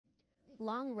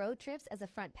Long road trips as a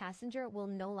front passenger will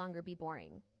no longer be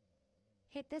boring.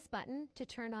 Hit this button to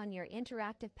turn on your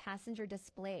interactive passenger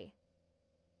display.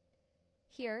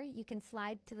 Here, you can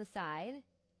slide to the side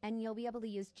and you'll be able to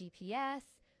use GPS,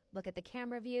 look at the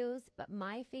camera views, but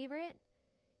my favorite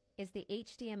is the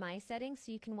HDMI setting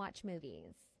so you can watch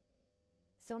movies.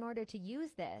 So in order to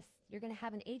use this, you're going to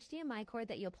have an HDMI cord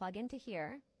that you'll plug into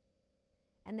here,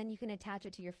 and then you can attach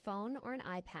it to your phone or an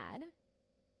iPad.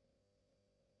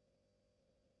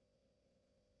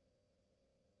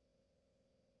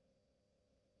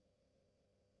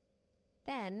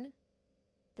 Then,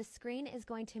 the screen is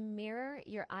going to mirror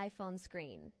your iPhone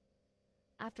screen.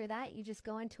 After that, you just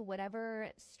go into whatever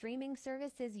streaming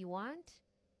services you want,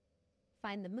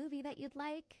 find the movie that you'd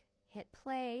like, hit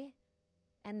play,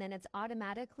 and then it's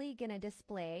automatically going to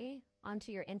display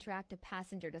onto your interactive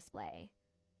passenger display.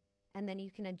 And then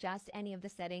you can adjust any of the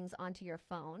settings onto your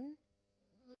phone.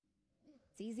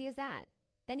 It's easy as that.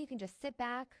 Then you can just sit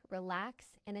back, relax,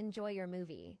 and enjoy your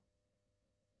movie.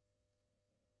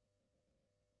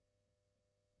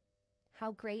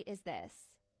 How great is this?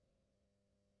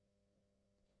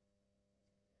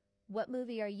 What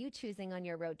movie are you choosing on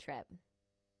your road trip?